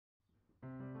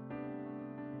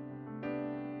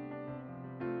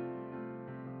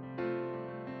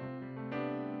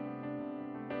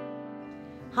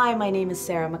Hi, my name is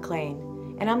Sarah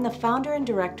McLean, and I'm the founder and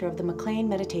director of the McLean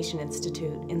Meditation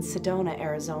Institute in Sedona,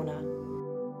 Arizona.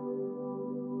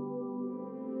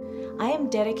 I am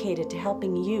dedicated to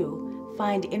helping you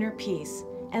find inner peace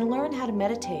and learn how to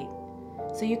meditate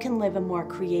so you can live a more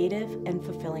creative and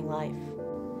fulfilling life.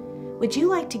 Would you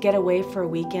like to get away for a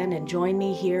weekend and join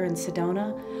me here in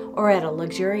Sedona or at a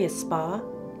luxurious spa?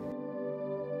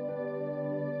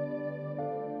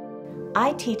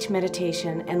 I teach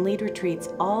meditation and lead retreats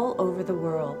all over the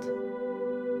world.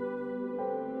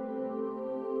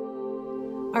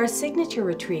 Our signature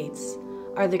retreats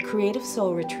are the Creative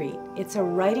Soul Retreat. It's a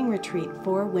writing retreat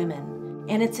for women,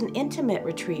 and it's an intimate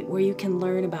retreat where you can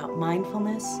learn about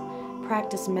mindfulness,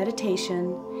 practice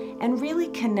meditation, and really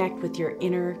connect with your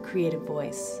inner creative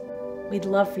voice. We'd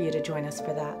love for you to join us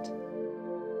for that.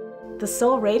 The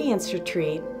Soul Radiance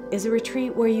Retreat is a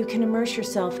retreat where you can immerse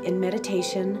yourself in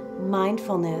meditation,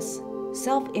 mindfulness,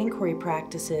 self-inquiry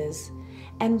practices,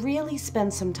 and really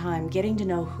spend some time getting to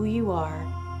know who you are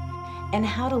and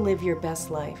how to live your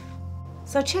best life.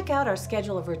 So check out our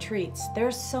schedule of retreats.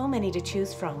 There's so many to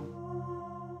choose from.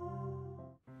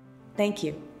 Thank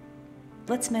you.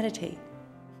 Let's meditate.